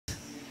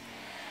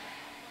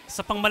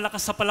Sa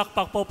pangmalakas sa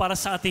palakpak po para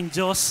sa ating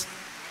Diyos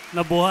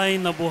na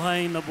buhay, na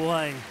buhay, na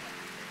buhay.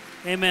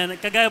 Amen.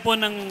 Kagaya po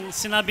ng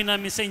sinabi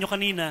namin sa inyo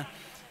kanina,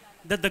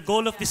 that the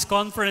goal of this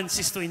conference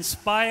is to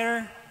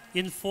inspire,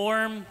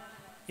 inform,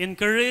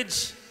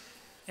 encourage,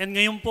 and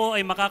ngayon po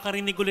ay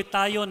makakarinig ulit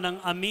tayo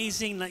ng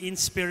amazing na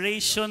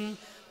inspiration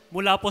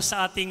mula po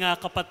sa ating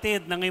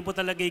kapatid na ngayon po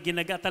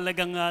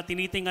talagang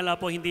tinitingala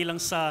po hindi lang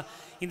sa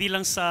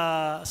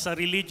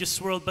religious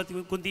world but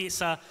kundi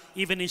sa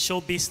even in show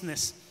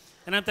business.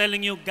 And I'm telling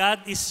you,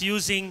 God is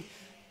using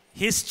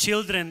His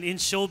children in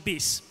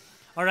showbiz,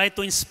 all right,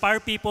 to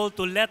inspire people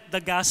to let the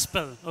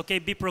gospel,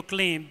 okay, be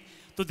proclaimed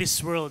to this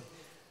world.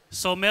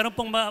 So meron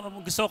pong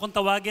gusto kong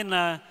tawagin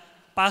na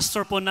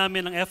pastor po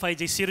namin ng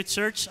FIJ City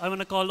Church. I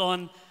want to call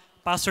on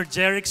Pastor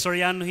Jeric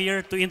Soriano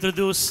here to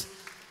introduce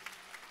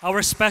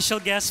our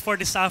special guest for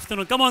this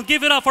afternoon. Come on,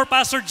 give it up for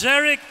Pastor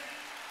Jeric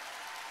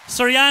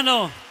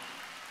Soriano,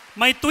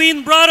 my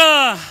twin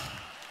brother.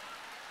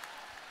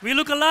 We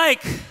look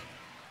alike.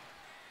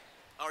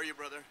 How are you,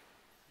 brother?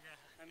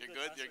 Yeah, You're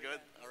good? You're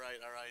good? All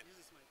right, all right.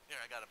 Here,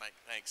 I got a mic.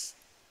 Thanks.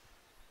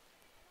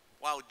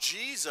 Wow,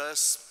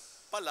 Jesus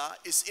pala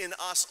is in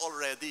us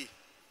already.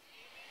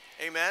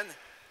 Amen?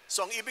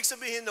 So ang ibig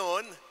sabihin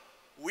nun,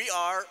 we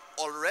are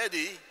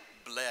already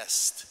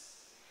blessed.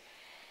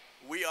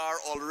 We are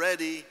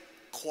already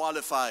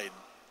qualified.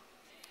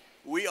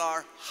 We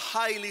are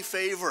highly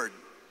favored.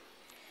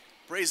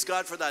 Praise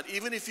God for that.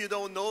 Even if you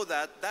don't know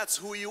that, that's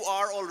who you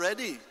are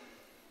already.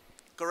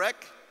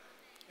 Correct?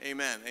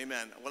 Amen,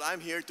 amen. Well,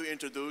 I'm here to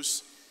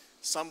introduce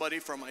somebody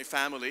from my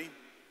family.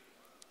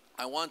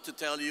 I want to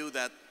tell you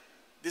that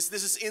this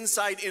is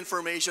inside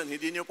information.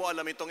 Hindi niyo po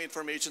alam itong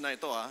information na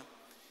ito, ha?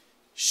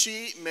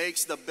 She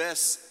makes the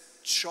best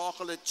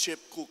chocolate chip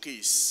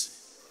cookies.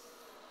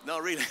 No,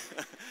 really.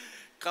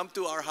 Come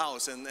to our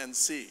house and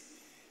see.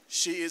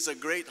 She is a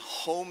great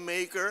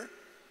homemaker.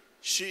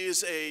 She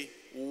is a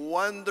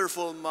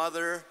wonderful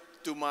mother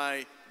to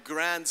my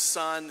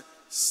grandson,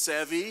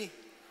 Sevi.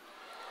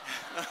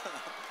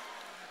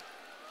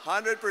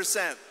 100%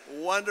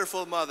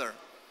 wonderful mother.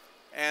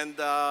 And,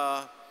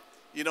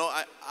 you know,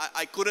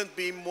 I couldn't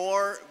be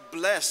more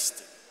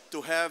blessed to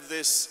have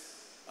this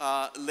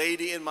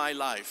lady in my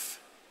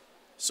life.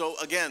 So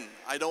again,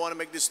 I don't want to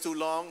make this too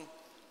long.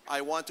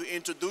 I want to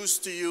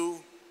introduce to you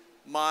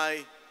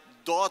my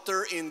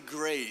daughter in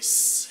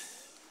grace.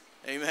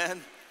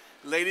 Amen.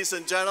 Ladies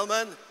and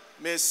gentlemen,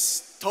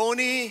 Miss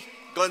Toni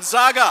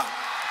Gonzaga.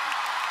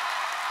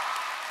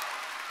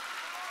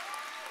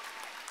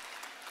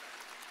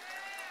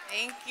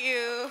 Thank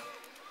you.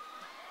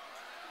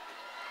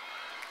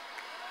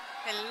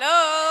 Hello.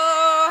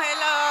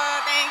 Hello.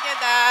 Thank you,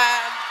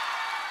 Dad.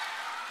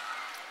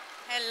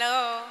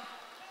 Hello.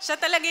 Siya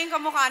talaga yung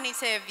kamukha ni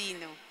Sevi,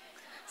 no?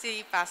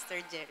 Si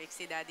Pastor Jeric,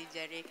 si Daddy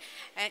Jeric.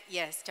 And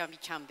yes,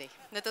 chambi-chambi.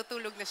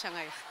 Natutulog na siya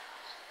ngayon.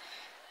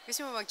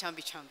 Gusto mo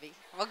mag-chambi-chambi?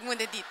 Wag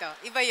muna dito.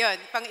 Iba yon,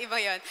 pang-iba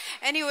yon.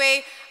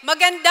 Anyway,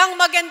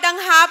 magandang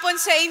hapon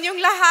sa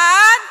inyong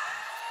lahat.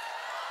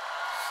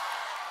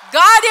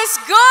 God is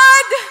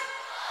good.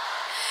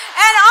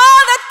 And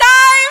all the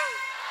time.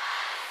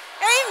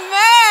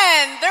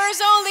 Amen. There's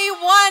only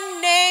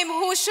one name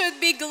who should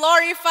be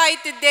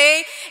glorified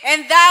today,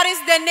 and that is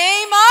the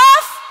name of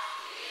Jesus.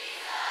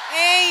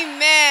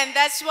 Amen.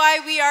 That's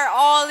why we are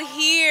all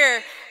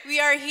here.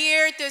 We are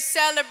here to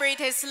celebrate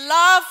His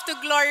love, to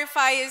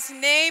glorify His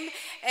name,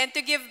 and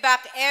to give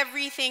back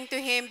everything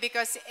to Him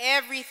because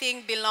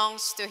everything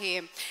belongs to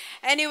Him.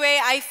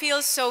 Anyway, I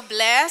feel so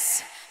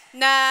blessed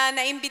na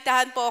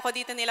naimbitahan po ako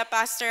dito nila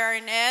Pastor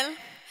Arnel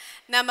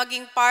na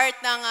maging part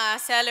ng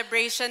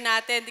celebration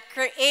natin,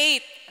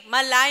 create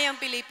Malayang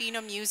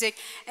Pilipino music.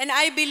 And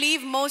I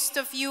believe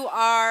most of you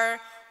are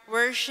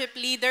worship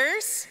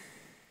leaders.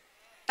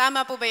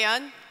 Tama po ba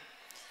yun?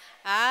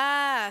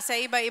 Sa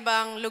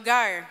iba-ibang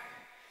lugar.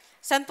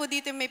 Saan po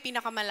dito may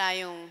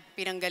pinakamalayong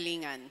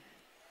pinanggalingan?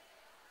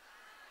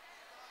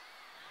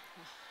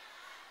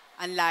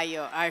 Ang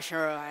layo.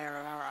 Sure.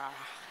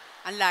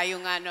 Ang layo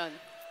nga nun.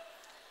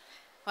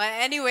 Well,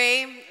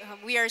 anyway,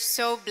 we are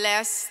so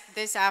blessed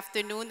this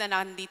afternoon na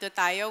nandito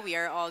tayo. We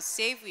are all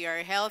safe, we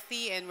are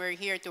healthy, and we're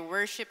here to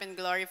worship and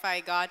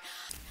glorify God.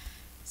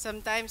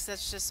 Sometimes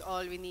that's just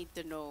all we need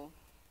to know,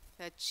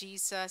 that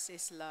Jesus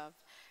is love.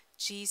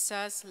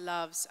 Jesus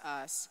loves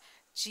us.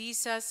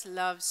 Jesus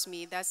loves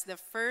me. That's the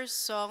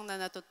first song na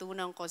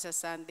natutunan ko sa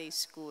Sunday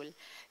school.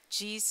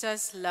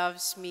 Jesus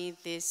loves me,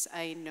 this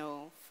I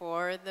know,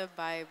 for the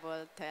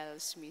Bible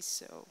tells me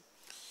so.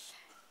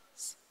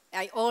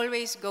 I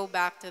always go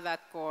back to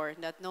that core,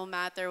 that no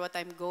matter what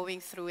I'm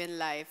going through in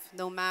life,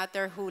 no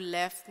matter who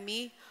left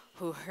me,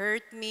 who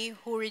hurt me,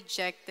 who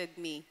rejected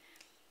me,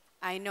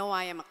 I know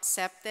I am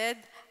accepted,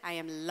 I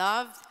am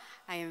loved,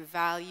 I am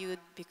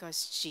valued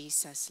because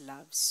Jesus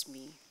loves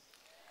me.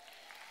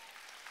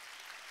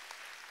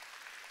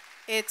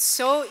 It's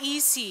so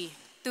easy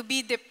to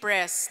be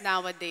depressed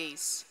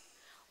nowadays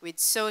with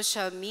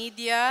social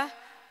media,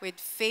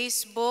 with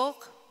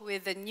Facebook,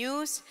 with the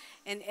news,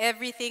 and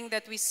everything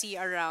that we see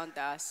around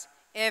us.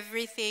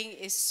 everything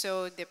is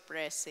so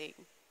depressing.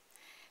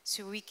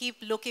 So we keep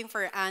looking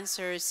for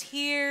answers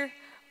here,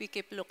 we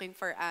keep looking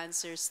for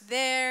answers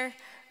there,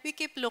 we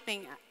keep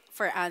looking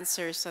for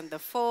answers on the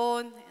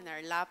phone, in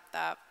our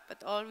laptop,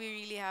 but all we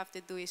really have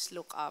to do is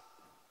look up.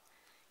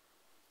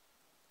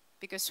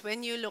 Because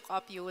when you look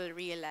up, you will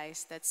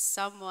realize that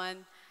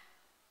someone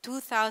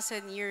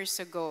 2,000 years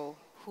ago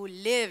who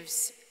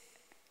lives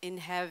in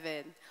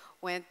heaven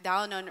went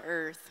down on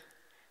earth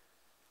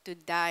to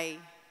die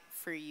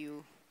for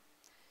you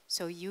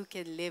so you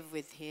can live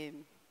with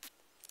him.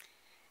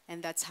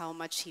 And that's how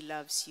much he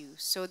loves you.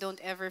 So don't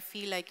ever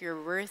feel like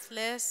you're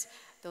worthless.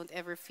 Don't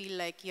ever feel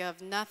like you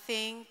have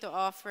nothing to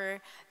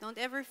offer. Don't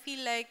ever feel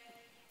like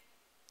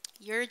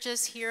you're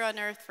just here on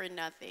earth for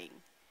nothing.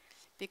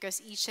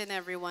 Because each and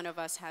every one of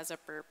us has a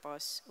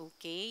purpose,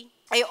 okay?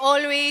 I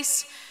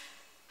always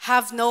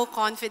have no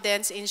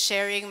confidence in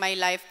sharing my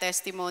life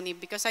testimony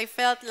because I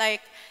felt like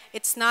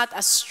it's not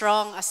as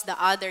strong as the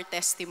other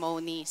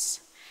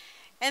testimonies.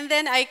 And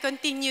then I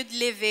continued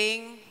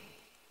living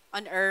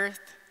on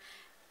earth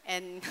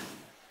and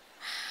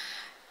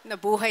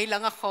nabuhay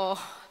lang ako.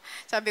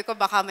 Sabi ko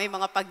baka may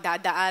mga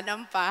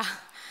pagdadaanan pa,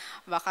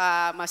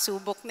 baka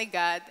masubok ni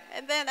God.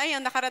 And then ayun,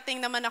 nakarating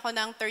naman ako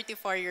ng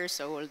 34 years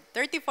old.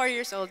 34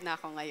 years old na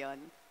ako ngayon.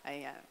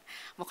 Ayan,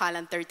 mukha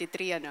lang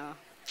 33 ano.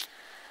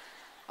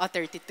 O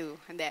 32,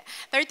 hindi.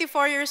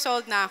 34 years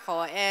old na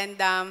ako. And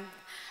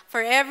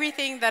for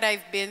everything that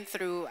I've been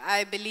through,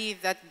 I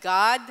believe that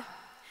God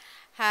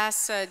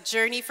has a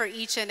journey for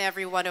each and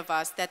every one of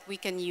us that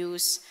we can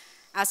use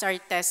as our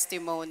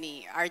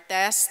testimony. Our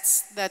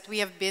tests that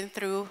we have been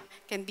through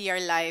can be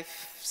our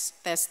life's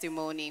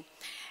testimony.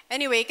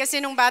 Anyway, kasi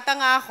nung bata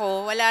nga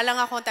ako, wala lang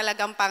akong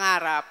talagang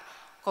pangarap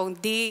kung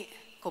di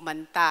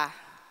kumanta.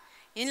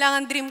 Yun lang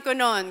ang dream ko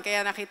noon.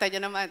 Kaya nakita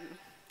nyo naman,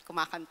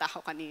 kumakanta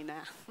ako kanina.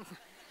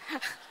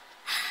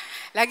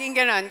 Laging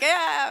ganon. Kaya,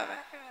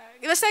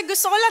 basta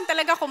gusto ko lang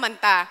talaga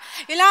kumanta.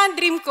 Yun lang ang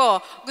dream ko.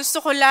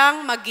 Gusto ko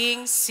lang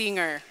maging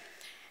singer.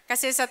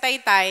 Kasi sa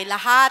Taytay,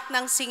 lahat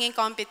ng singing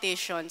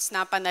competitions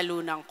na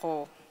panalunan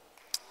ko.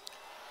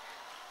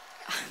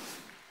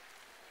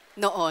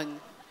 Noon.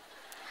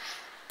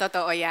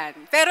 Totoo yan.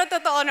 Pero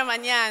totoo naman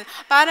yan.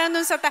 Para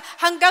nun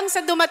hanggang sa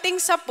dumating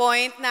sa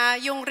point na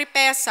yung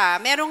Ripesa,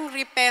 merong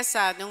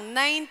Ripesa noong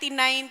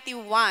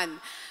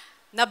 1991,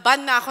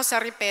 naban na ako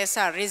sa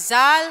Ripesa.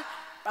 Rizal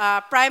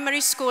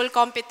Primary School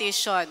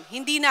Competition.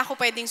 Hindi na ako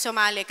pwedeng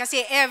sumali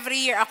kasi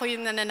every year ako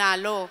yung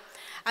nananalo.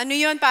 Ano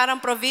yun?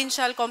 Parang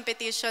provincial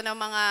competition ng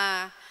mga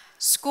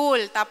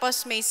school.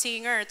 Tapos may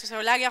singer. So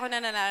lagi ako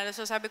nananalo.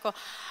 So sabi ko,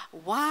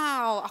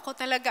 wow, ako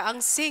talaga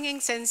ang singing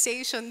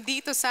sensation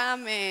dito sa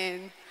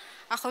amin.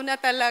 Ako na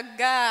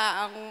talaga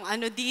ang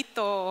ano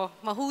dito,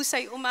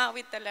 mahusay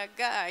umawit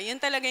talaga. Yun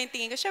talaga yung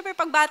tingin ko. Siyempre,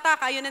 pag bata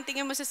ka, yun ang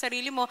tingin mo sa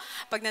sarili mo.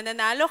 Pag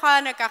nananalo ka,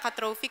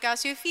 nagkaka-trophy ka,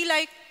 so you feel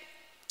like,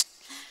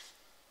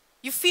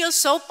 you feel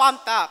so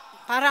pumped up.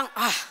 Parang,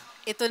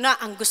 ito na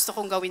ang gusto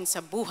kong gawin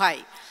sa buhay.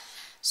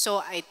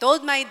 So I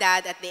told my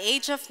dad at the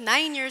age of 9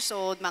 years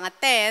old, mga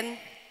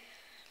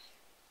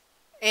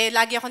 10,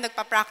 lagi ako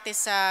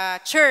nagpa-practice sa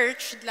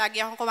church,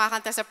 lagi akong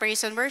kumakanta sa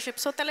praise and worship,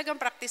 so talagang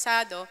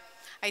praktisado.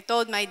 I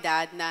told my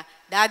dad na,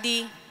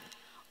 Daddy,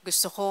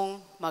 gusto kong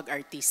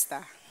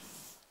mag-artista.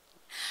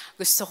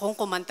 Gusto kong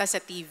kumanta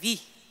sa TV.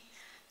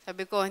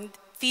 Sabi ko,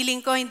 feeling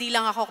ko hindi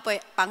lang ako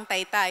pang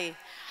Taytay,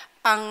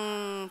 pang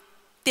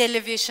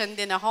television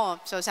din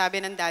ako. So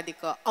sabi ng daddy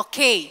ko,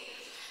 okay,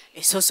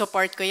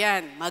 isusupport ko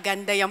yan.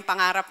 Maganda yung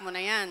pangarap mo na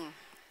yan.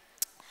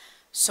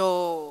 So,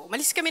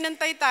 umalis kami ng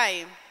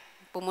Taytay.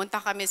 Pumunta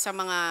kami sa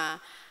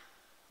mga...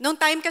 Noong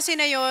time kasi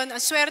na yon,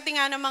 ang swerte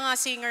nga ng mga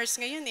singers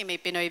ngayon,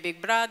 may Pinoy Big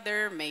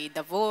Brother, may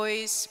The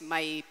Voice,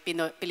 may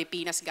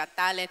Pilipinas Got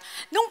Talent.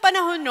 Noong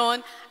panahon nun,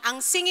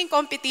 ang singing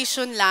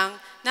competition lang,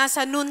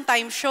 nasa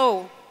noontime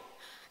show.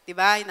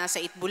 Diba? Nasa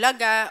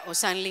Itbulaga o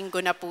San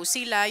Linggo na po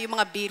sila, yung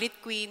mga Birit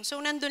Queen.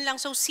 So, nandun lang,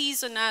 so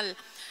seasonal.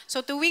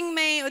 So tuwing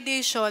may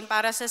audition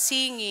para sa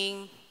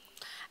singing,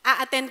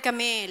 a-attend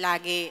kami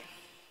lagi.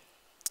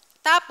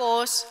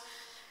 Tapos,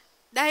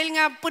 dahil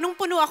nga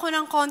punong-puno ako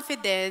ng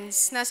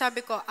confidence, na sabi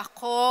ko,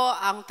 ako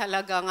ang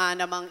talaga nga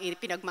namang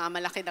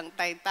pinagmamalaki ng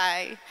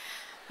Taytay.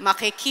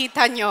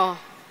 Makikita nyo,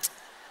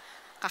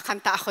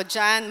 kakanta ako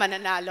dyan,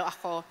 mananalo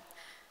ako.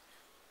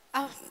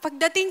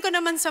 Pagdating ko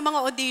naman sa mga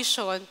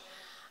audition,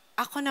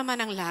 ako naman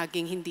ang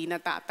laging hindi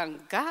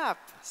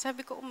natatanggap.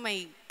 Sabi ko, oh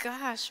my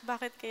gosh,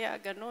 bakit kaya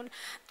ganun?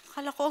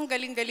 Akala ko ang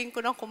galing-galing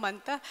ko ng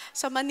kumanta.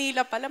 Sa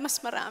Manila pala, mas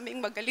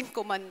maraming magaling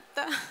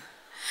kumanta.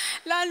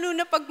 Lalo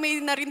na pag may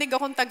narinig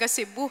akong taga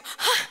Cebu,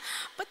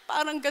 ba't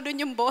parang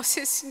ganun yung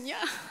boses niya?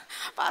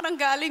 Parang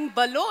galing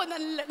balon,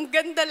 ang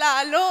ganda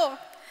lalo.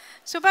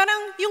 So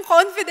parang yung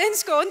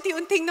confidence ko,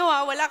 unti-unting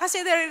nawawala.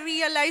 Kasi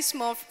realize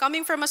mo,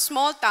 coming from a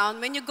small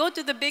town, when you go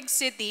to the big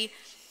city,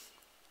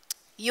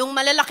 yung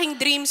malalaking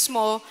dreams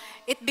mo,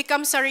 it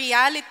becomes a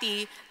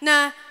reality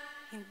na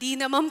hindi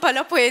naman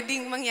pala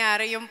pwedeng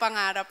mangyari yung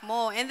pangarap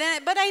mo.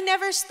 But I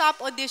never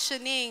stop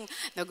auditioning.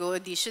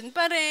 Nag-audition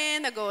pa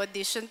rin,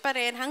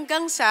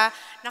 hanggang sa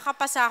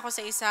nakapasa ako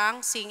sa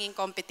isang singing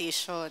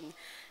competition.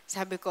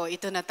 Sabi ko,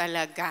 ito na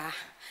talaga.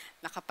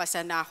 Nakapasa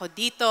na ako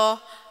dito.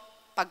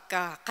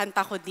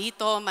 Pagkakanta ko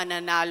dito,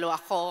 mananalo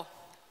ako.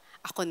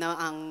 Ako na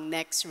ang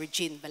next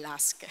Regine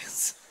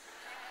Velasquez.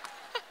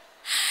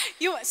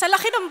 Sa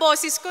laki ng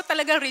boses ko,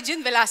 talagang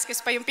Regine Velasquez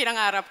pa yung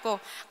pinangarap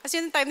ko. Kasi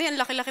yung time na yan,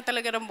 laki-laki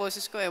talaga ng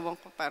boses ko. Ewan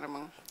ko,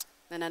 parang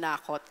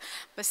nananakot.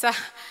 Basta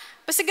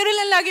gano'n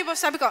lang lagi po.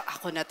 Sabi ko,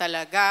 ako na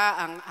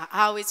talaga ang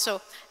aawit. So,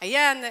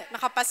 ayan,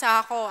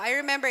 nakapasa ako. I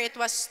remember it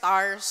was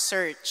Star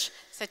Search.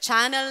 Sa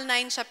Channel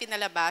 9 siya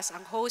pinalabas.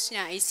 Ang host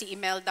niya ay si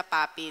Imelda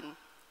Papin.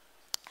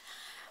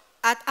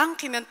 At ang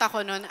kinanta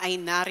ko noon ay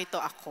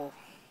Narito Ako.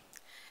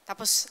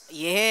 Tapos,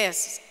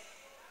 yes,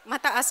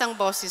 mataas ang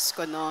boses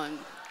ko noon.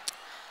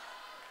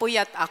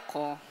 Puyat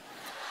ako.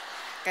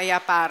 Kaya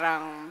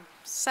parang,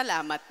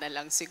 salamat na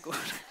lang siguro.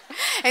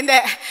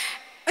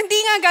 Hindi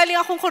nga,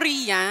 galing akong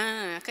Korea.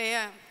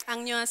 Kaya,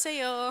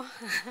 annyeonghaseyo.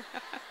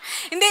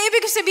 Hindi,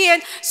 ibig sabihin,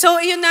 so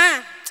yun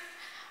na.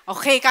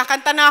 Okay,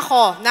 kakanta na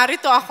ako.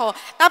 Narito ako.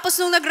 Tapos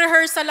nung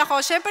nag-rehearsal ako,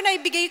 syempre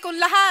naibigay ko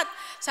lahat.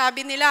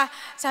 Sabi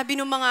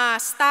ng mga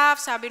staff,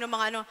 sabi ng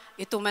mga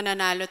ito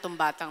mananalo tong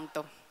batang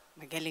to.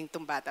 Magaling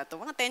tong bata to.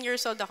 Mga 10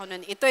 years old ako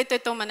nun.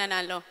 Ito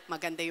mananalo.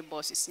 Maganda yung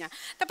boses niya.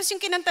 Tapos yung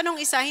kinanta nung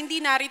isa,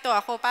 hindi narito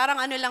ako. Parang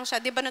ano lang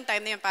siya. Di ba nung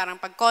time na yun, parang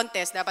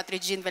pag-contest, dapat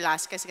Regine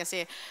Velasquez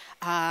kasi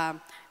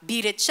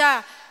birit siya.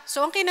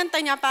 So ang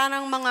kinanta niya,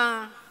 parang mga,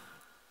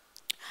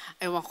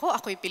 ewan ko,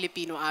 ako'y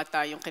Pilipino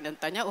ata yung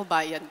kinanta niya, o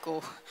bayan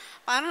ko.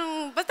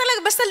 Parang,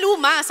 basta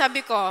luma,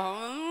 sabi ko.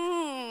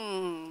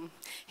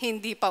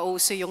 Hindi pa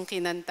uso yung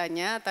kinanta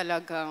niya.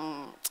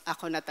 Talagang,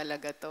 ako na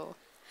talaga to.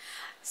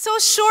 So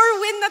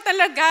sure win na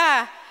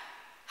talaga.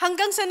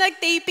 Hanggang sa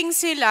nag-taping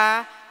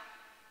sila,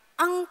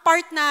 ang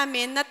part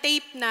namin na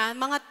tape na,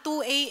 mga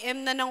 2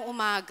 a.m. na ng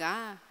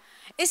umaga.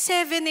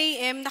 7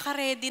 a.m.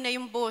 naka-ready na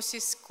yung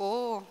boses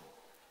ko.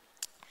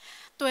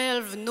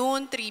 12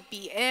 noon, 3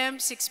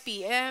 p.m., 6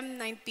 p.m.,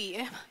 9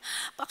 p.m.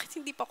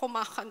 Bakit hindi pa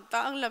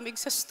kumakanta? Ang lamig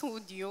sa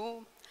studio.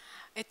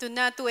 Ito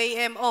na, 2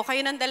 a.m.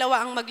 Kayo ng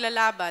dalawa ang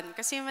maglalaban.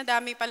 Kasi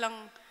madami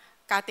palang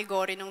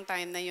category nung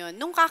time na yon.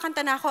 Nung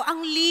kakanta na ako,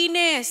 ang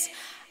linis.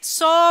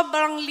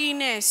 Sobrang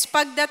linis.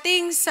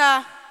 Pagdating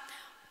sa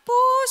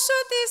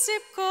puso't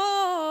isip ko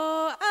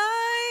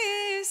ay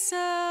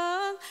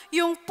isang,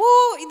 yung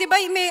di ba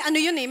may ano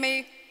yun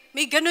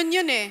may ganun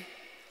yun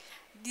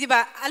Di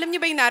ba? Alam niyo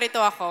ba yung narito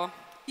ako?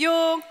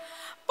 Yung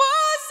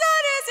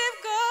puso't isip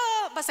ko,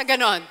 basta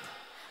ganon.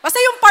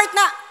 Basta yung part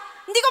na,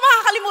 hindi ko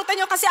makakalimutan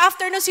yun kasi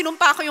after nun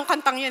sinumpa ko yung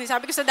kantang yun.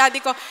 Sabi ko sa daddy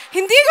ko,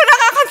 hindi ko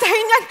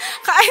nakakantahin yan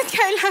kahit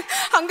kailan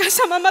hanggang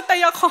sa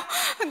mamatay ako.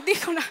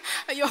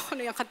 Ayoko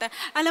na yung kanta.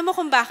 Alam mo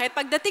kung bakit?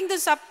 Pagdating dun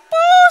sa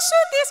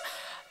puso't isip,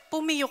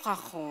 pumiyok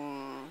ako.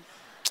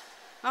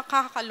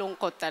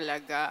 Nakakalungkot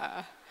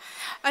talaga.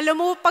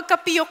 Alam mo,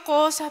 pagkapiyok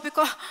ko, sabi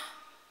ko,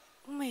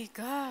 oh my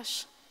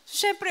gosh.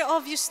 Siyempre,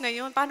 obvious na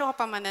yun. Paano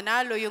ka pa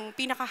mananalo? Yung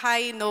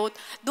pinaka-high note,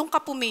 doon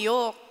ka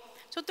pumiyok.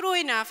 So true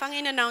enough, ang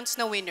in-announce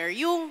na winner,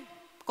 yung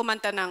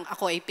kumanta ng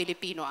Ako ay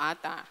Pilipino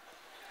ata.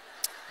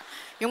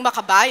 Yung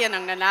Makabayan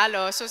ang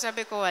nanalo. So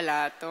sabi ko,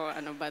 wala to.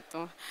 Ano ba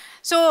to?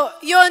 So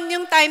yun,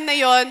 yung time na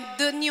yun,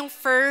 dun yung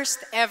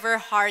first ever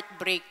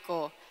heartbreak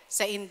ko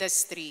sa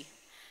industry.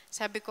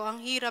 Sabi ko, ang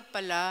hirap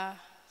pala.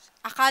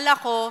 Akala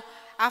ko,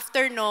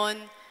 after nun,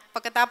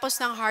 pagkatapos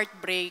ng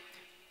heartbreak,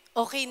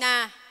 okay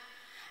na.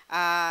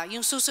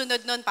 Yung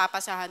susunod nun,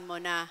 papasahan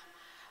mo na.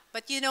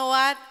 But you know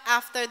what?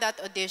 After that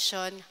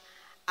audition,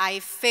 I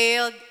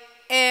failed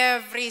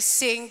every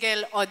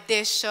single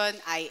audition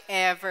I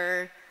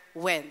ever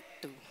went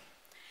to.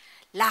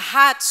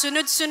 Lahat,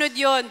 sunod-sunod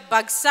yon.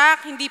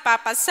 Bagsak, hindi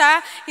papasa,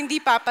 hindi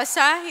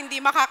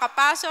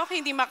makakapasok.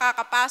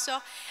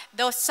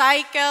 The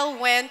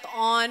cycle went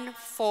on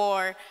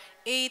for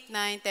 8,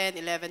 9, 10,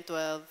 11,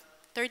 12,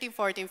 13,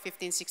 14,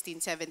 15, 16,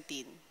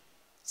 17.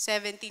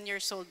 17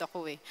 years old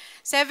ako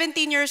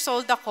 17 years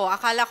old ako,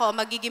 akala ko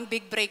magiging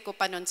big break ko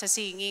pa nun sa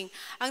singing.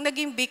 Ang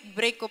naging big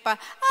break ko pa,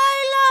 I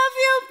love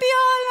you,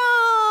 Piolo!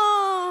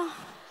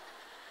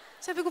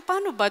 Sabi ko,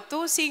 paano ba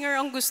to? Singer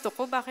ang gusto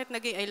ko. Bakit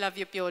naging I love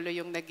you, Piolo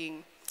yung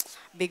naging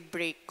big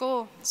break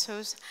ko?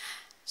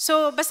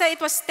 So basta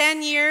it was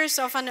 10 years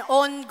of an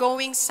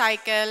ongoing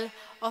cycle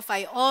of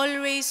I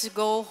always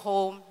go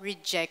home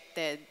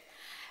rejected.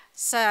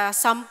 Sa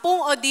 10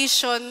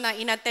 audition na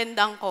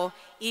inattendan ko,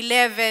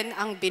 11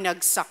 ang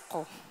binagsak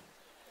ko.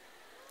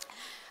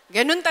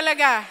 Ganun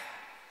talaga.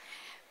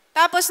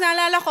 Tapos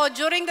naalala ko,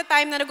 during the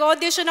time na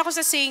nag-audition ako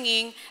sa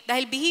singing,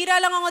 dahil bihira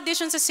lang ang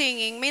audition sa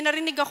singing, may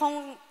narinig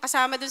akong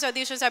kasama dun sa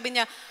audition, sabi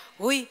niya,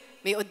 uy,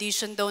 may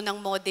audition daw ng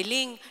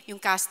modeling,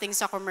 yung casting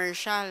sa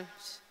commercial.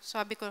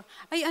 Sabi ko,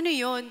 ay ano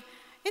yun?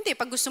 Hindi,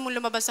 pag gusto mo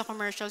lumabas sa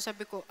commercial,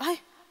 sabi ko, ay,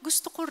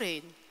 gusto ko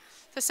rin.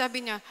 So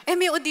sabi niya,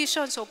 may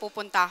audition, so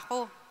pupunta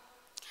ako.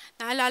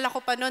 Naalala ko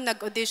pa noon,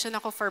 nag-audition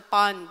ako for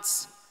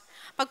Ponds.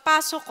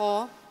 Pagpasok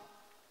ko,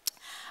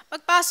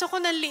 Pagpasok ko,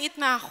 nanliit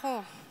na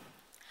ako.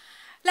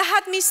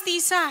 Lahat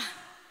mistisa.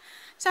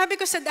 Sabi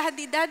ko sa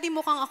Daddy,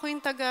 mukhang ako yung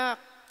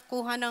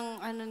taga-kuha ng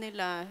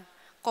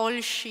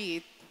call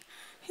sheet.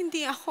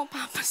 Hindi ako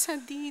papasa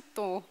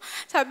dito.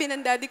 Sabi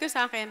ng Daddy ko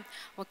sa akin,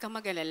 huwag ka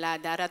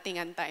mag-alala, darating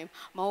ang time,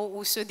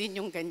 mauuso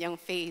din yung ganyang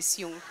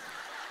face.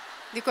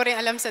 Hindi ko rin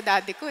alam sa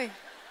Daddy ko eh.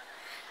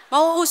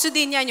 Mauuso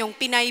din yan yung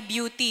Pinay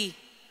beauty.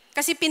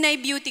 Kasi Pinay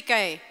beauty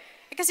ka eh.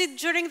 Kasi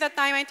during that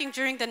time, I think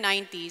during the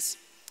 90s,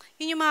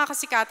 yun yung mga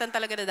kasikatan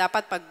talaga na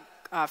dapat pag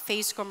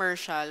face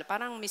commercial,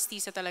 parang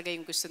mistisa talaga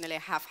yung gusto nila,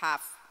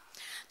 half-half.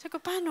 Sabi ko,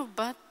 paano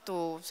ba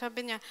to?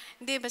 Sabi niya,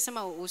 hindi, basta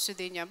mauuso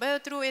din niya.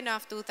 But true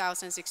enough,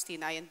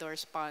 2016, I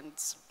endorsed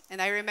Ponds. And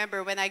I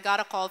remember when I got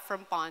a call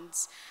from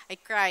Ponds, I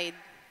cried.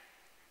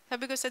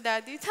 Sabi ko sa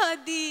Daddy,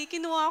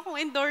 kinuha akong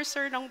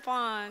endorser ng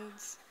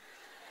Ponds.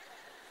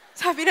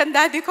 Sabi ng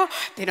Daddy ko,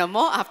 tinan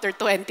mo, after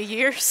 20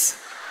 years.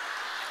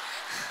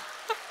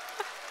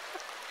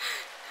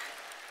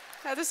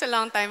 That was a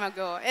long time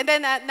ago. And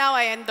then now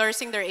I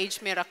endorsing their Age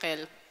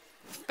Miracle.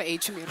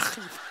 Pa-Age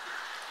Miracle.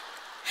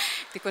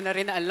 Hindi ko na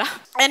rin alam.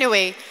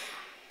 Anyway,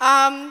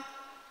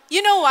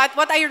 you know what?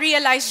 What I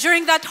realized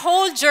during that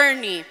whole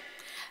journey,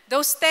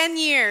 those 10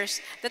 years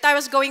that I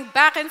was going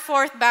back and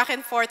forth,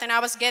 and I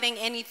was getting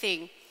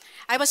anything.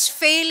 I was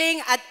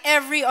failing at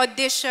every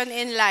audition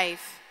in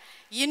life.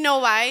 You know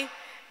why?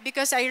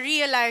 Because I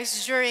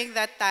realized during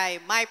that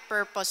time, my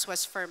purpose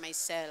was for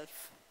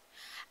myself.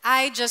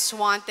 I just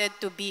wanted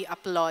to be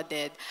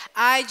applauded.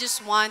 I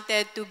just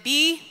wanted to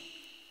be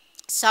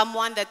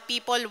someone that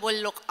people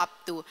will look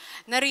up to.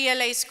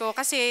 Na-realize ko,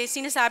 kasi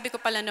sinasabi ko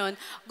pala noon,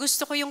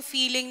 gusto ko yung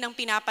feeling ng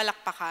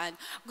pinapalakpakan.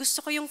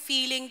 Gusto ko yung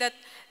feeling that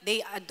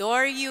they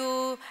adore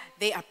you,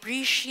 they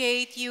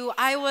appreciate you.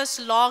 I was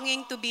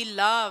longing to be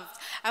loved.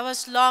 I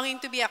was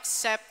longing to be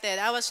accepted.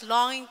 I was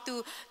longing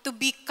to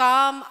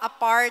become a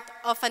part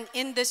of an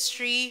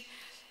industry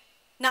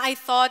na I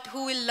thought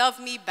who will love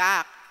me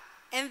back.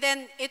 And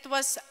then it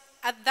was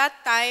at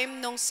that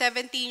time, nung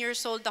 17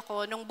 years old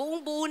ako, nung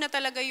buong-buo na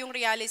talaga yung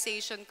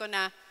realization ko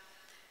na,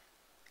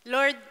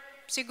 Lord,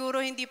 siguro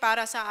hindi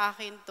para sa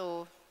akin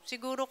to.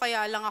 Siguro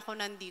kaya lang ako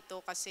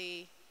nandito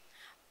kasi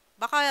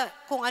baka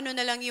kung ano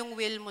na lang yung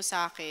will mo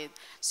sa akin.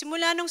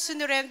 Simula nung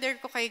surrender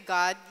ko kay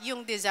God,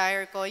 yung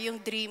desire ko, yung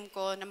dream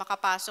ko na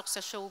makapasok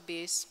sa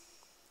showbiz,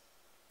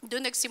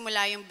 doon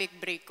nagsimula yung big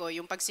break ko,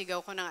 yung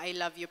pagsigaw ko ng I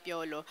love you,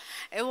 Piolo.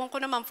 Ewan ko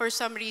naman, for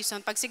some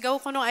reason, pagsigaw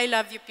ko ng I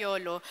love you,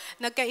 Piolo,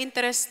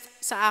 nagka-interest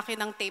sa akin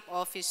ng tape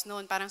office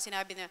noon. Parang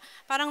sinabi na,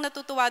 parang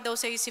natutuwa daw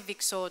sa'yo si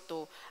Vic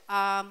Soto,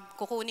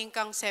 kukunin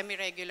kang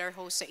semi-regular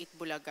host sa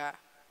Itbulaga.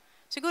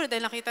 Siguro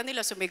dahil nakita nila,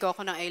 sumigaw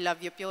ko ng I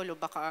love you, Piolo,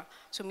 baka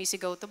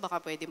sumisigaw to,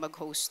 baka pwede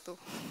mag-host to.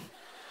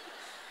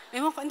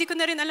 Ewan ko, hindi ko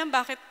na rin alam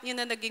bakit yun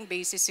na naging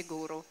basis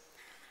siguro.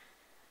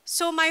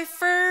 So my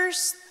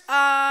first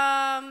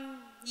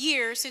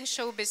years in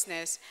show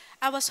business,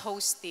 I was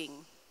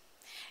hosting.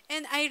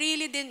 And I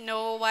really didn't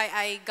know why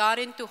I got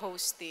into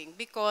hosting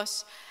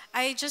because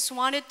I just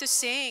wanted to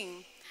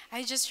sing.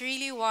 I just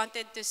really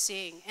wanted to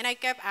sing. And I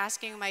kept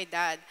asking my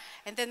dad.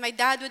 And then my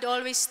dad would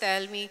always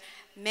tell me,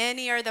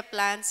 many are the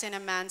plans in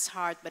a man's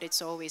heart, but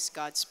it's always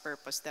God's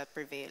purpose that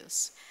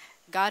prevails.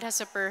 God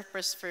has a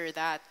purpose for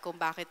that, kung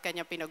bakit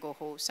kanya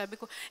pinag-host. Sabi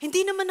ko,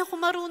 hindi naman ako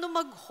marunong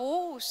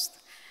mag-host.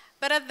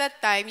 But at that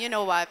time, you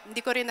know what,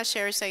 hindi ko rin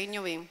na-share sa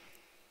inyo eh.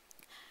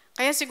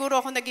 Kaya siguro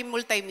ako naging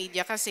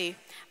multimedia kasi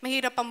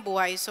mahirap ang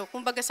buhay. So,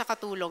 kumbaga sa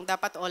katulong,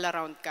 dapat all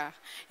around ka.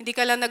 Hindi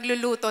ka lang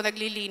nagluluto,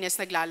 naglilinis,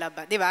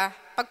 naglalaba. Di ba?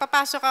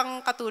 Pagpapasok ang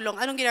katulong,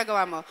 anong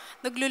ginagawa mo?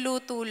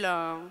 Nagluluto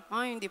lang.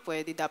 Ay, hindi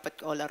pwede.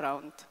 Dapat all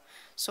around.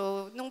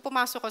 So, nung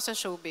pumasok ko sa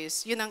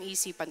showbiz, yun ang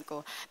isipan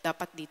ko.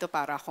 Dapat dito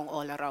para akong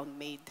all around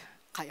maid.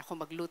 Kaya ko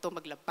magluto,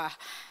 maglaba.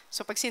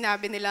 So pag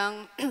sinabi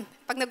nilang,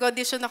 pag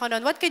nag-audition ako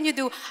noon, what can you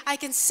do? I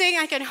can sing,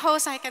 I can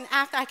host, I can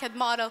act, I can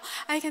model,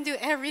 I can do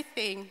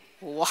everything.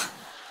 Wow!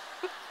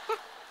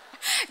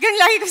 Ganyan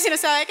lagi ko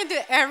sinasabi, I can do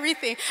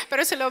everything.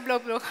 Pero sa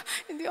loob-loob,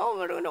 hindi ako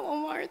marunong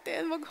umarte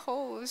and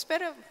mag-host.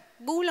 Pero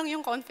buo lang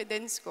yung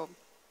confidence ko.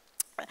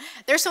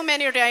 There's so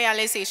many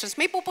realizations.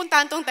 May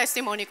pupuntahan tong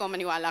testimony ko,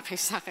 maniwala kayo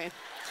sa akin.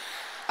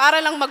 Para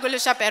lang magulo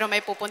siya, pero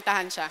may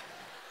pupuntahan siya.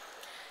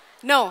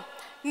 No,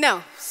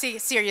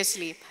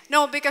 seriously.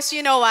 No, because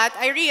you know what?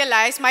 I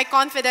realized my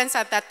confidence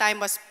at that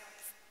time was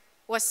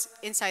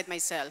inside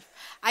myself.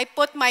 I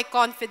put my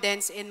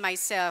confidence in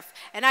myself,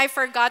 and I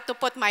forgot to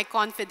put my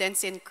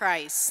confidence in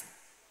Christ.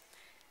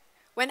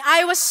 When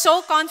I was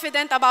so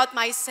confident about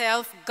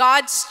myself,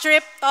 God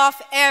stripped off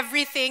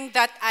everything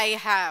that I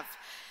have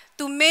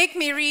to make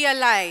me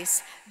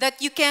realize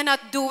that you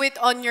cannot do it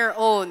on your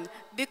own.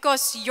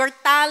 Because your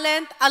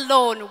talent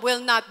alone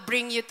will not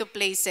bring you to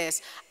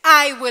places.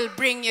 I will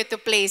bring you to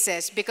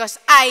places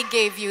because I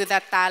gave you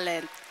that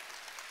talent.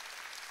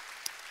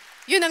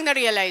 Yun ang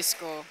na-realize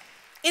ko.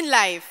 In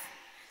life,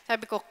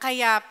 sabi ko,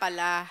 kaya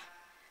pala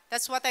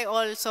That's what I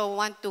also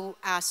want to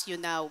ask you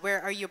now. Where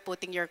are you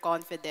putting your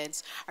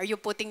confidence? Are you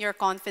putting your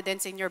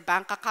confidence in your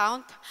bank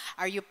account?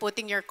 Are you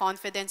putting your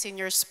confidence in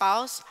your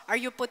spouse? Are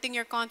you putting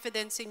your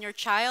confidence in your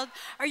child?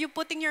 Are you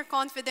putting your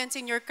confidence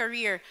in your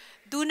career?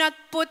 Do not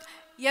put,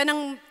 yan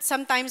ang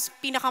sometimes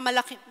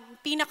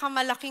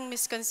pinakamalaking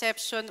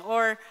misconception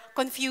or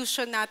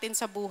confusion natin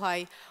sa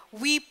buhay.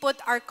 We put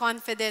our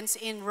confidence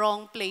in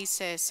wrong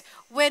places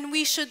when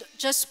we should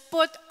just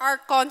put our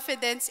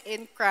confidence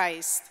in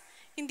Christ.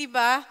 Hindi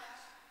ba?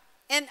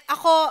 And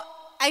ako,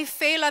 I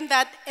fail on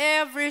that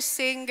every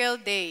single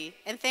day.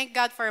 And thank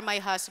God for my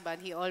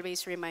husband. He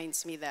always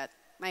reminds me that.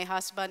 My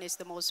husband is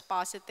the most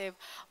positive,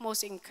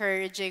 most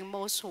encouraging,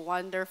 most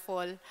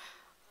wonderful.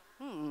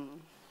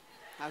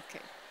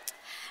 Okay.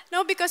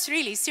 No, because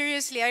really,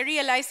 seriously, I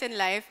realized in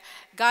life,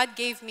 God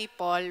gave me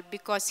Paul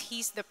because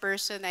he's the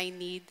person I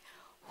need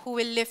who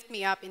will lift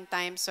me up in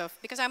times of,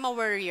 because I'm a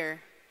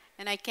worrier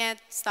and I can't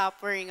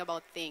stop worrying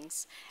about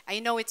things. I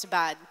know it's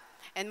bad.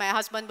 And my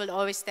husband will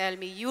always tell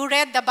me, you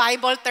read the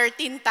Bible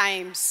 13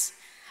 times.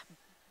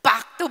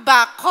 Back to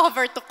back,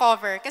 cover to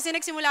cover. Kasi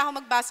nagsimula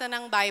ako magbasa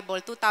ng Bible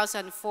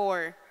 2004.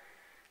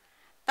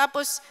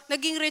 Tapos,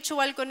 naging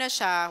ritual ko na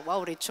siya.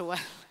 Wow, ritual.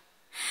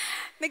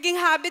 Naging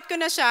habit ko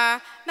na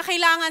siya na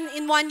kailangan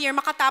in 1 year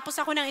makatapos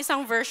ako ng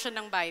isang version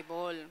ng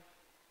Bible.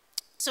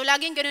 So,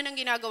 laging ganun ang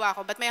ginagawa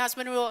ko. But my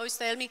husband will always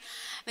tell me,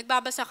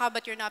 nagbabasa ka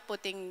but you're not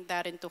putting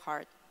that into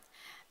heart.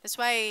 That's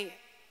why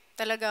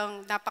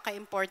talagang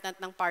napaka-important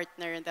ng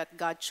partner that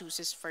God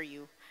chooses for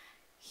you.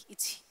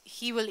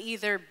 He will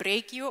either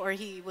break you or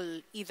He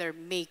will either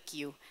make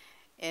you.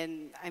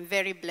 And I'm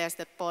very blessed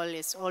that Paul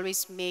is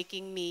always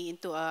making me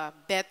into a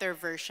better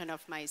version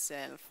of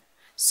myself.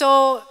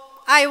 So,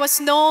 I was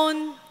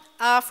known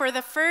for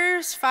the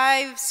first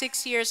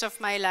 5-6 years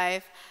of my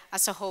life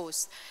as a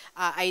host.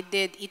 I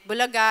did Eat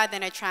Bulaga,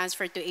 then I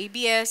transferred to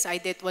ABS. I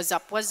did What's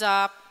Up, What's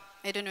Up.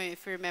 I don't know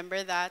if you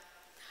remember that.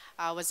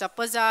 What's Up,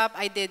 What's Up.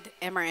 I did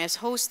MRS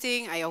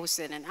hosting. I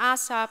hosted an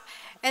ASAP.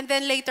 And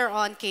then later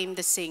on came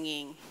the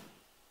singing.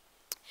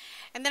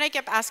 And then I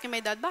kept asking my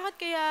dad, bakit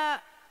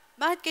kaya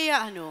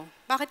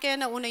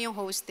nauna yung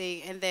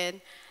hosting and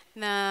then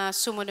na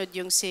sumunod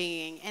yung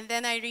singing? And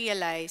then I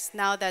realized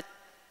now that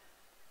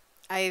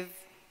I've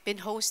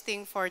been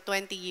hosting for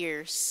 20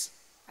 years.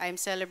 I'm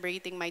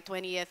celebrating my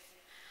 20th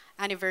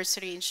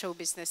anniversary in show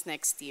business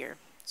next year.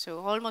 So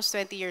almost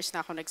 20 years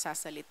na ako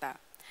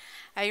nagsasalita.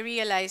 I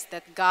realized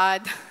that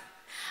God,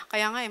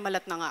 kaya nga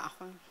malat na nga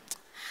ako.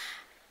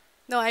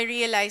 No, I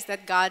realized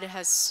that God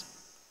has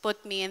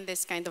put me in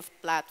this kind of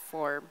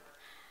platform,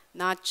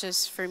 not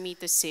just for me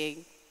to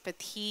sing, but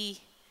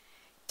He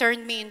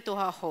turned me into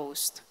a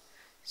host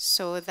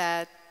so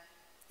that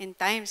in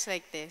times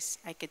like this,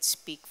 I could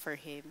speak for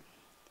Him.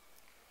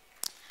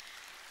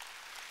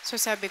 So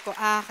sabi ko,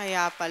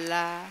 kaya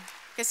pala.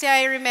 Kasi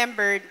I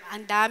remembered,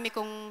 ang dami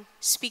kong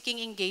speaking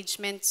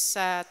engagements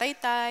sa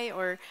Taytay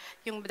or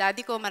yung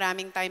daddy ko,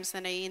 maraming times na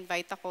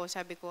nai-invite ako.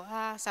 Sabi ko,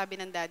 sabi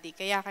ng daddy,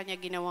 kaya kanya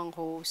ginawang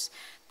host.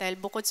 Dahil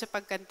bukod sa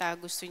pagkanta,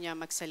 gusto niya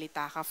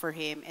magsalita ka for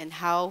Him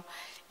and how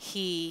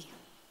He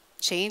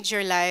changed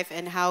your life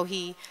and how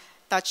He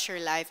touched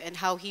your life and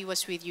how He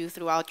was with you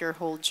throughout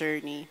your whole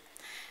journey.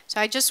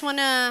 So I just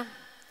wanna,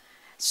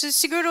 so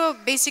siguro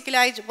basically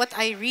what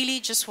I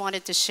really just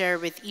wanted to share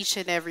with each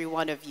and every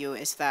one of you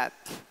is that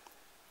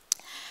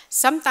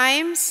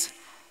sometimes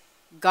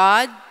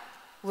God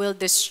will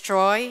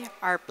destroy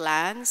our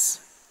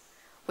plans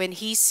when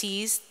He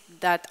sees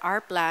that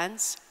our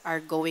plans are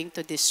going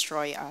to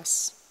destroy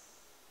us.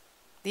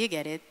 Do you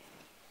get it?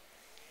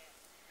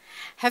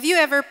 Have you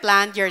ever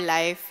planned your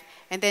life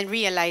and then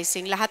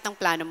realizing lahat ng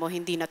plano mo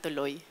hindi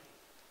natuloy?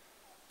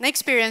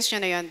 Na-experience nyo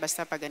na yun,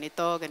 basta pa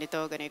ganito.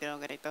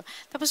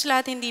 Tapos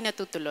lahat hindi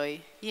natutuloy.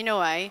 You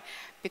know why?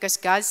 Because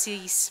God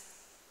sees,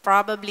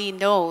 probably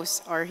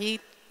knows, or He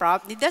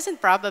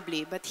doesn't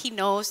probably, but He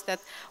knows that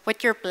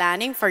what you're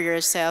planning for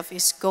yourself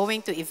is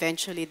going to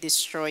eventually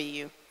destroy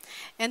you.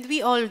 And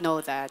we all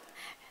know that.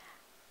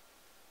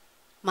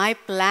 My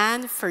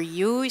plan for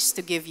you is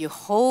to give you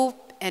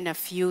hope and a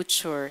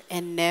future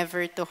and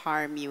never to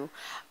harm you.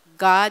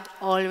 God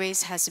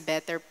always has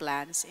better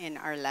plans in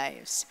our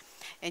lives.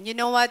 And you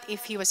know what?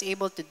 If He was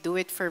able to do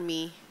it for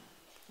me,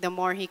 the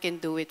more He can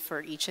do it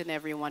for each and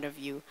every one of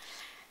you.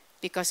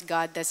 Because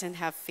God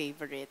doesn't have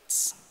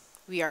favorites.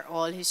 We are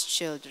all His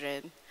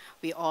children.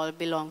 We all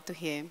belong to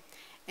Him.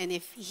 And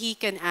if He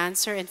can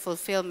answer and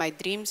fulfill my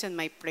dreams and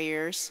my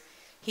prayers,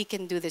 He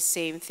can do the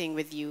same thing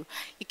with you.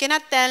 You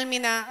cannot tell me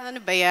na, ano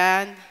ba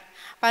yan?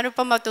 Paano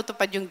pa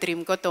matutupad yung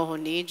dream ko,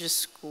 Toni?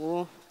 Diyos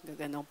ko,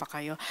 gaganong pa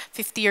kayo.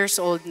 50 years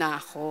old na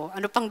ako.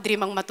 Ano pang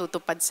dream ang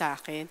matutupad sa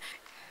akin?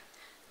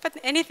 But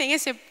anything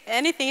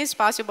is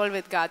possible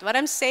with God. What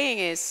I'm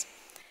saying is,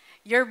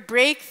 your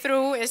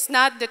breakthrough is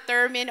not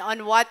determined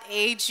on what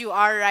age you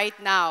are right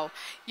now.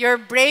 Your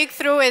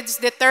breakthrough is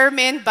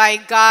determined by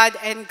God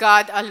and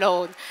God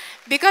alone.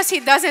 Because He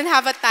doesn't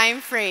have a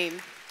time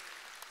frame.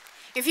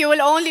 If you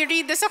will only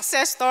read the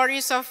success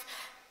stories of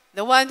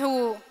the one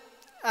who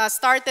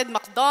started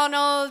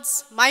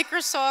McDonald's,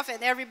 Microsoft,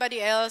 and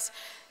everybody else,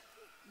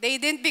 they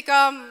didn't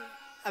become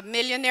a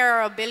millionaire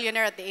or a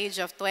billionaire at the age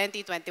of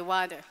 20,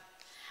 21.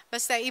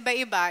 Basta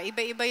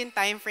iba-iba yung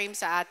time frame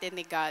sa atin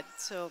ni God.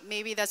 So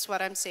maybe that's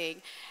what I'm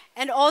saying.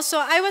 And also,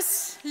 I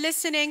was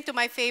listening to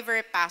my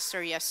favorite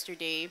pastor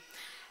yesterday.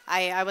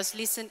 I was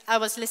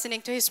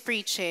listening to his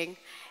preaching,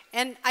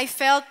 and I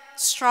felt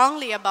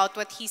strongly about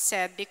what he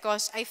said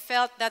because I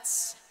felt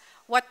that's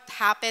what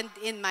happened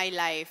in my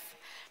life.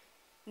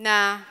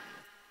 Na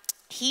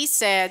he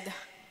said,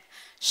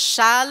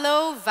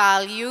 shallow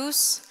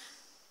values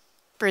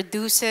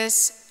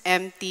produces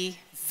empty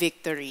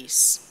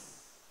victories.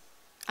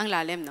 Ang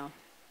lalim, no?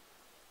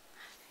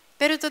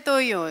 Pero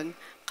totoo yun.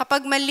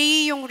 Kapag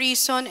mali yung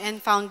reason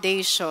and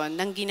foundation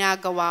ng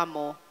ginagawa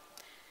mo,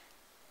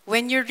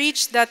 when you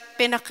reach that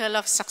pinnacle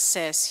of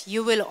success,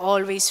 you will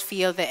always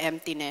feel the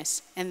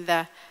emptiness and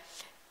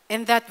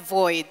that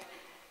void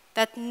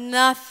that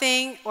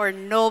nothing or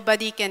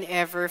nobody can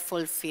ever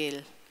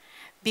fulfill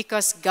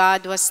because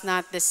God was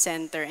not the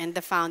center and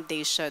the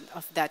foundation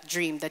of that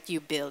dream that you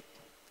built.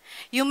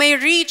 You may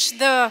reach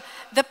the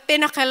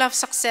pinnacle of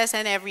success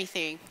and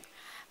everything,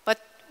 but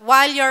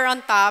while you're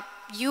on top,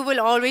 you will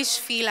always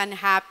feel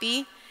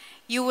unhappy,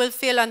 you will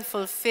feel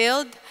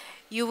unfulfilled,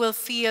 you will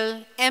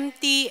feel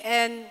empty,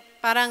 and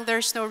parang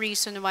there's no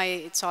reason why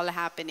it's all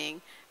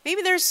happening.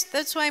 Maybe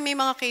that's why may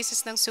mga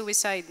cases ng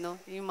suicide, no?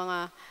 Yung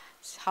mga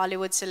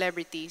Hollywood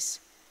celebrities.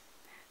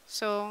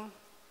 So,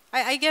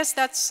 I guess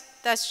that's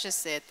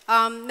just it.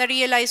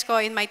 Na-realize ko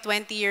in my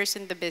 20 years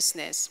in the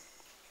business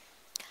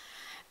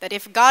that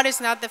if God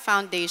is not the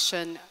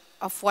foundation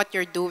of what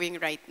you're doing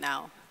right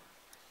now,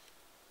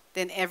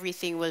 then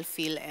everything will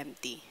feel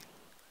empty.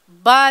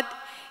 But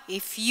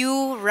if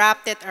you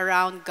wrapped it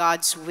around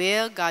God's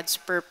will, God's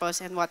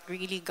purpose, and what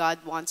really God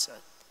wants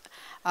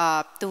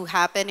to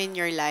happen in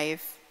your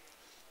life,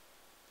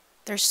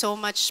 there's so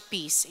much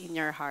peace in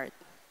your heart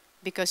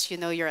because you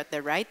know you're at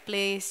the right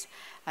place,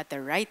 at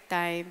the right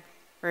time,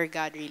 where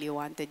God really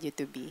wanted you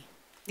to be.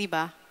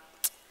 Diba?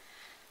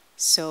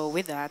 So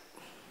with that,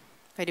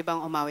 pwede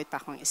bang umawit pa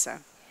akong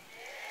isa?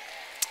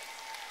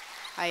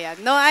 Ayan.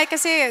 No,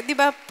 kasi, di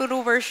ba,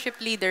 puro worship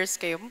leaders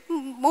kayo?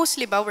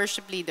 Mostly ba,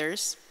 worship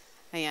leaders?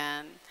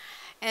 Ayan.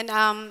 And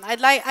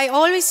I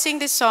always sing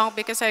this song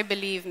because I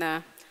believe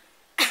na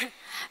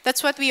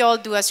that's what we all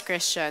do as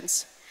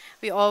Christians.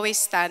 We always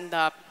stand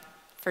up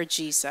for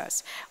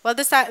Jesus. Well,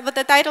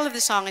 the title of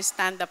the song is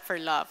Stand Up for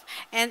Love.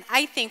 And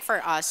I think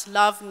for us,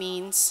 love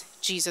means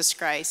Jesus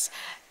Christ.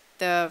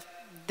 The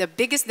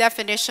biggest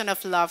definition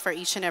of love for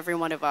each and every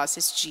one of us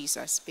is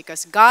Jesus.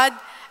 Because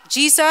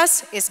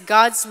Jesus is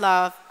God's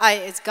love,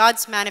 it's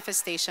God's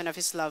manifestation of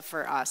his love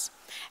for us.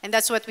 And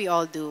that's what we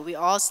all do. We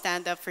all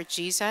stand up for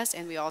Jesus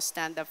and we all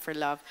stand up for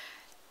love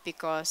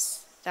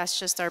because that's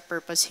just our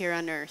purpose here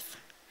on earth.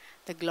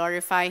 To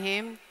glorify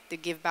him, to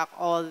give back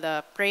all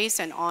the praise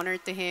and honor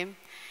to him.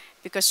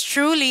 Because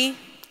truly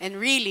and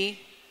really,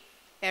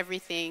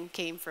 everything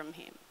came from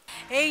him.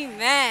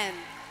 Amen.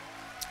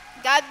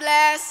 God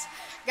bless.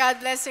 God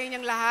bless sa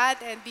inyong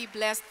lahat and be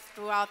blessed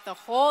throughout the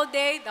whole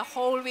day, the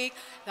whole week,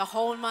 the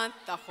whole month,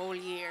 the whole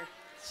year.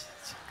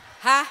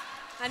 Ha?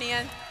 Ano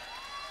yan?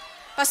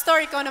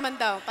 Pastor, ikaw naman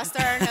daw. Pastor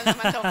Arnel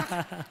naman daw.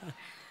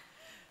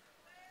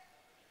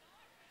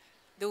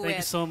 Do Thank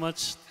it. you so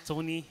much,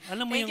 Toni.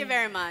 Alam mo Thank you yung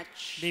very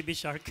much. Baby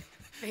Shark.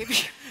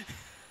 Baby Shark.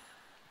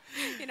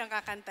 Yun ang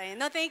kakantayin.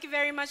 No, thank you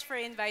very much for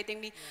inviting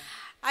me.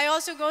 I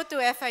also go to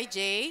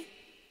FIJ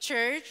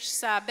Church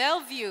sa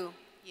Bellevue.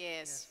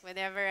 Yes,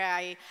 whenever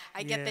I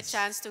get the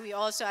chance to, we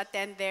also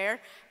attend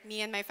there.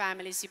 Me and my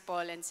family, si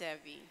Paul and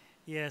Sevi.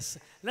 Yes.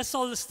 Let's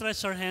all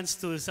stretch our hands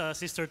to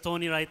Sister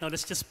Toni right now.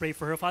 Let's just pray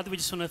for her. Father, we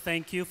just want to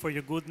thank you for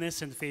your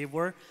goodness and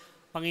favor.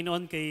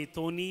 Panginoon, kay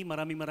Toni,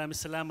 maraming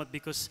salamat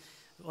because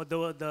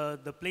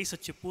the place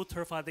that you put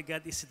her, Father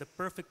God, is the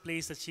perfect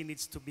place that she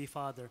needs to be,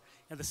 Father,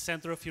 at the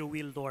center of your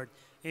will, Lord.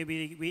 And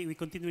we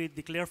continually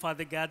declare,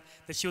 Father God,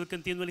 that she will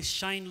continually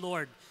shine,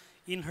 Lord,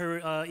 in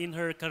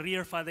her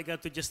career, Father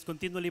God, to just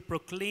continually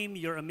proclaim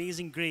your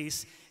amazing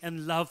grace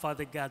and love,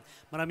 Father God.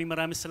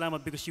 Maraming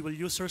salamat because you will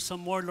use her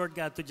some more, Lord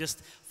God, to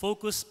just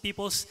focus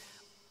people's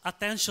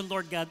attention,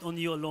 Lord God, on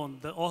you alone,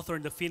 the author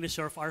and the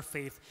finisher of our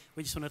faith.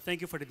 We just want to thank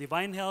you for the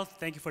divine health.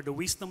 Thank you for the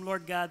wisdom,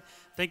 Lord God.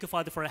 Thank you,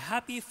 Father, for a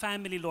happy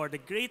family, Lord, a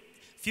great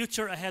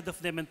future ahead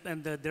of them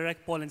and the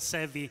direct Paul and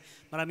Sevi.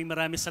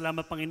 Maraming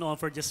salamat, Panginoon,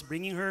 for just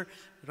bringing her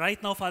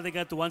right now, Father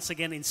God, to once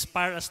again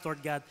inspire us,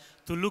 Lord God,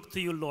 to look to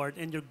you, Lord,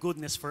 and your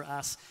goodness for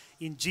us.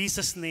 In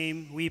Jesus'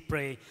 name we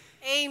pray.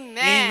 Amen.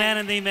 Amen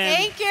and amen.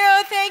 Thank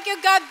you. Thank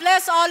you. God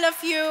bless all of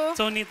you.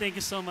 Toni, thank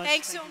you so much.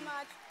 Thanks so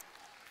much.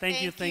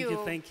 Thank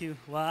you.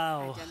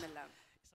 Wow. Andyan na lang.